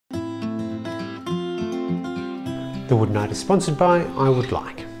The Wood Night is sponsored by I Would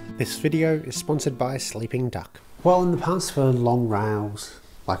Like. This video is sponsored by Sleeping Duck. Well, in the past for long rails,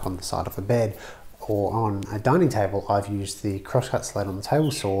 like on the side of a bed or on a dining table, I've used the crosscut slate on the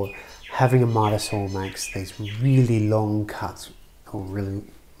table saw. Having a miter saw makes these really long cuts or really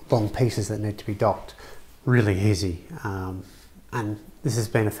long pieces that need to be docked really easy. And this has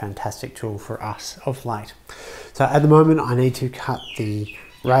been a fantastic tool for us of late. So at the moment I need to cut the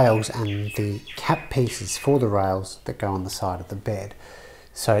rails and the cap pieces for the rails that go on the side of the bed.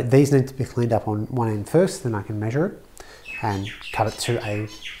 So these need to be cleaned up on one end first, then I can measure it and cut it to a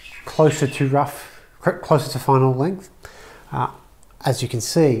closer to final length. As you can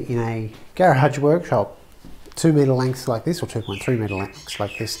see in a garage workshop, 2 meter lengths like this or 2.3 meter lengths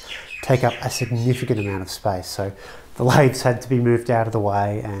like this take up a significant amount of space. So the lathes had to be moved out of the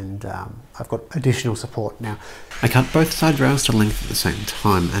way, and I've got additional support now. I cut both side rails to length at the same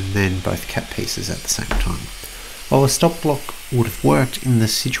time and then both cap pieces at the same time. While a stop block would have worked in the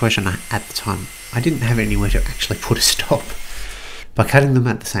situation at the time, I didn't have anywhere to actually put a stop. By cutting them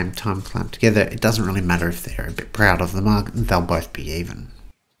at the same time clamped together, it doesn't really matter if they're a bit proud of the mark, they'll both be even.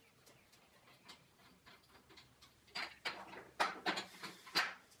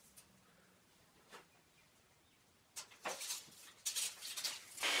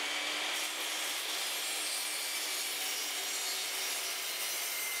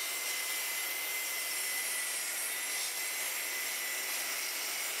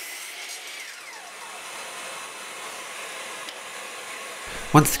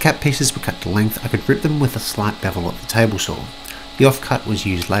 Once the cap pieces were cut to length, I could rip them with a slight bevel at the table saw. The offcut was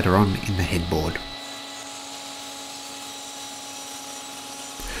used later on in the headboard.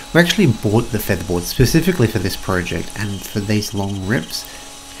 We actually bought the featherboard specifically for this project, and for these long rips,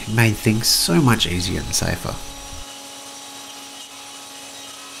 it made things so much easier and safer.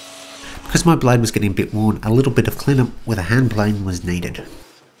 Because my blade was getting a bit worn, a little bit of cleanup with a hand plane was needed.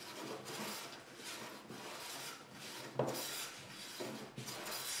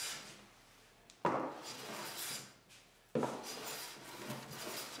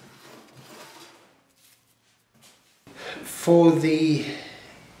 For the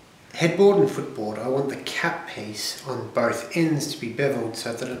headboard and footboard, I want the cap piece on both ends to be beveled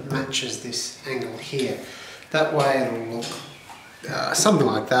so that it matches this angle here. That way it'll look something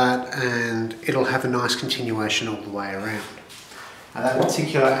like that, and it'll have a nice continuation all the way around. Now that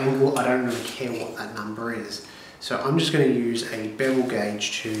particular angle, I don't really care what that number is. So I'm just going to use a bevel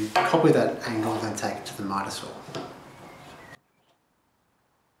gauge to copy that angle and take it to the miter saw.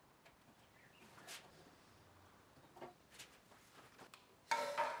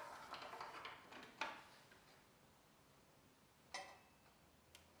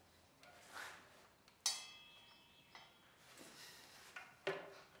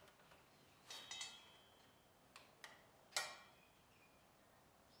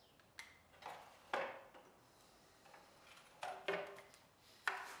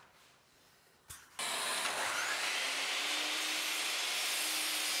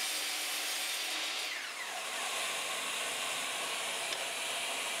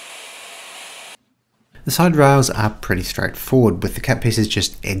 The side rails are pretty straightforward, with the cap pieces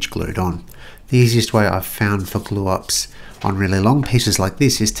just edge glued on. The easiest way I've found for glue ups on really long pieces like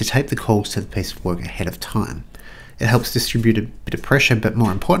this is to tape the coils to the piece of work ahead of time. It helps distribute a bit of pressure, but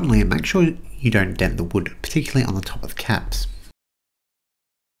more importantly, make sure you don't dent the wood, particularly on the top of the caps.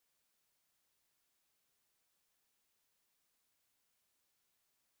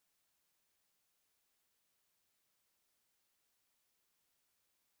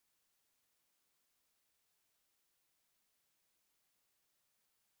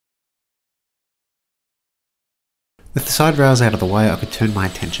 With the side rails out of the way, I could turn my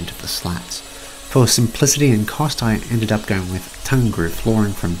attention to the slats. For simplicity and cost, I ended up going with tongue groove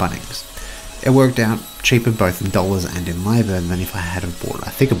flooring from Bunnings. It worked out cheaper both in dollars and in labour than if I had bought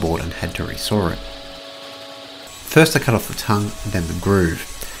a thicker board and had to resaw it. First I cut off the tongue, then the groove.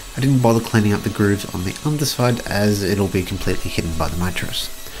 I didn't bother cleaning up the grooves on the underside as it'll be completely hidden by the mattress.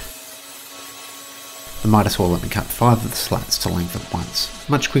 The miter saw let me cut 5 of the slats to length at once,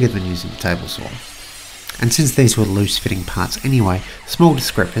 much quicker than using the table saw. And since these were loose fitting parts anyway, small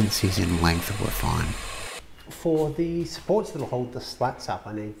discrepancies in length were fine. For the supports that'll hold the slats up,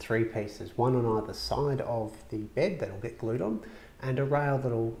 I need 3 pieces, one on either side of the bed that'll get glued on, and a rail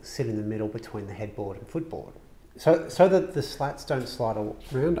that'll sit in the middle between the headboard and footboard. So that the slats don't slide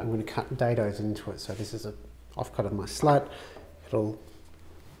around, I'm going to cut dados into it. So this is an offcut of my slat. The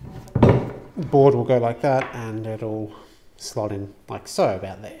board will go like that, and it'll slot in like so,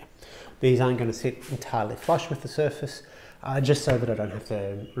 about there. These aren't going to sit entirely flush with the surface, just so that I don't have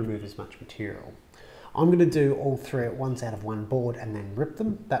to remove as much material. I'm going to do all three at once out of one board and then rip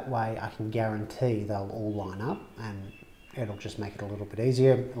them. That way I can guarantee they'll all line up and it'll just make it a little bit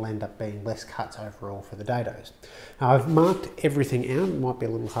easier. It'll end up being less cuts overall for the dados. Now I've marked everything out, it might be a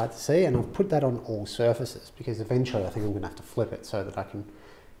little hard to see, and I've put that on all surfaces because eventually I think I'm going to have to flip it so that I can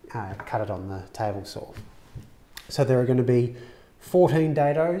cut it on the table saw. So there are going to be 14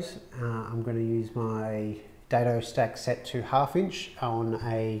 dados. I'm going to use my dado stack set to 1/2 inch on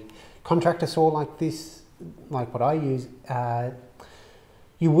a contractor saw like this, like what I use.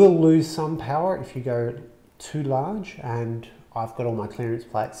 You will lose some power if you go too large, and I've got all my clearance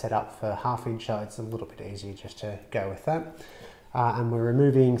plates set up for 1/2 inch, so it's a little bit easier just to go with that. And we're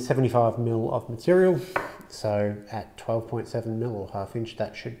removing 75mm of material, so at 12.7mm or 1/2 inch,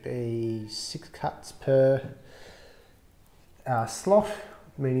 that should be 6 cuts per slot,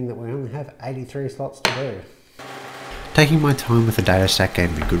 meaning that we only have 83 slots to do. Taking my time with the dado stack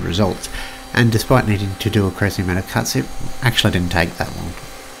gave me good results, and despite needing to do a crazy amount of cuts, it actually didn't take that long.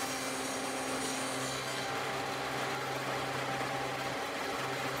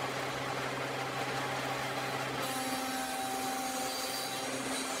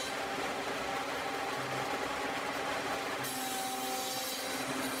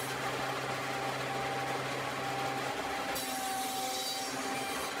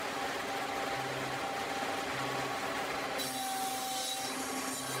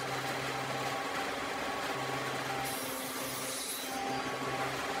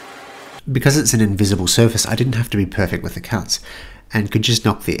 Because it's an invisible surface, I didn't have to be perfect with the cuts, and could just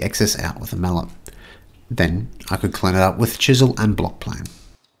knock the excess out with a mallet. Then I could clean it up with chisel and block plane.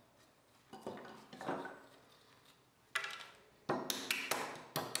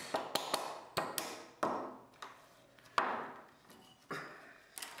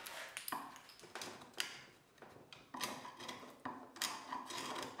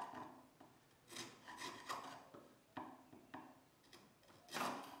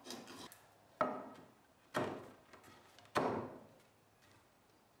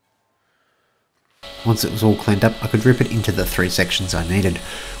 Once it was all cleaned up, I could rip it into the 3 sections I needed.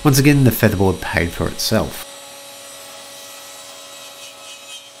 Once again, the featherboard paid for itself.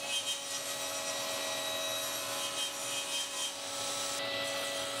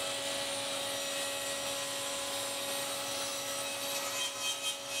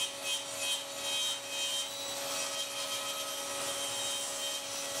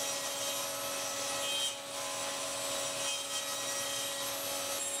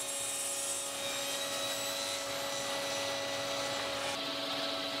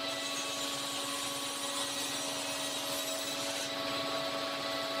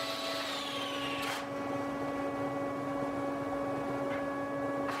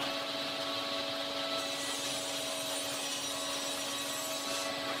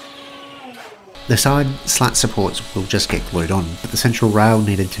 The side slat supports will just get glued on, but the central rail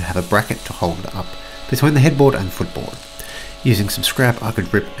needed to have a bracket to hold it up between the headboard and footboard. Using some scrap, I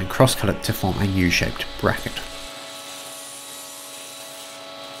could rip and cross-cut it to form a U-shaped bracket.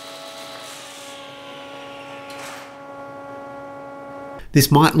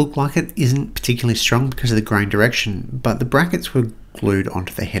 This might look like it isn't particularly strong because of the grain direction, but the brackets were glued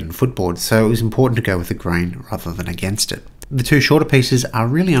onto the head and footboard, so it was important to go with the grain rather than against it. The 2 shorter pieces are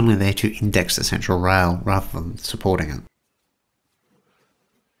really only there to index the central rail rather than supporting it.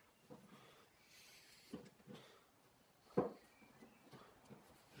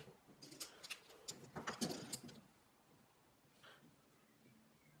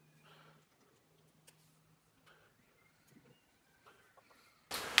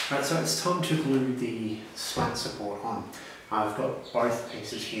 Right, so it's time to glue the slat support on. I've got both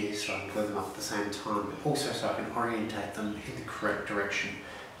pieces here so I can glue them up at the same time, but also so I can orientate them in the correct direction.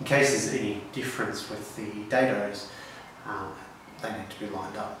 In case there's any difference with the dados, they need to be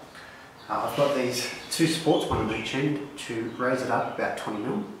lined up. I've got these 2 supports, one on each end, to raise it up about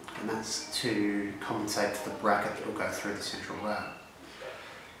 20mm, and that's to compensate for the bracket that will go through the central rail.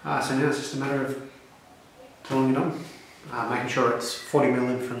 So now it's just a matter of gluing it on, making sure it's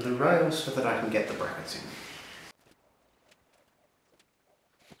 40mm in from the rail so that I can get the brackets in.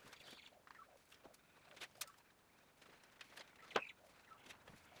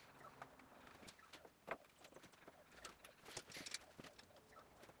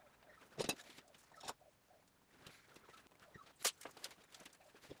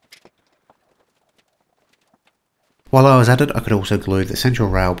 While I was at it, I could also glue the central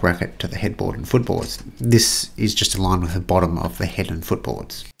rail bracket to the headboard and footboards. This is just aligned with the bottom of the head and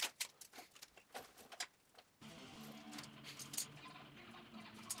footboards.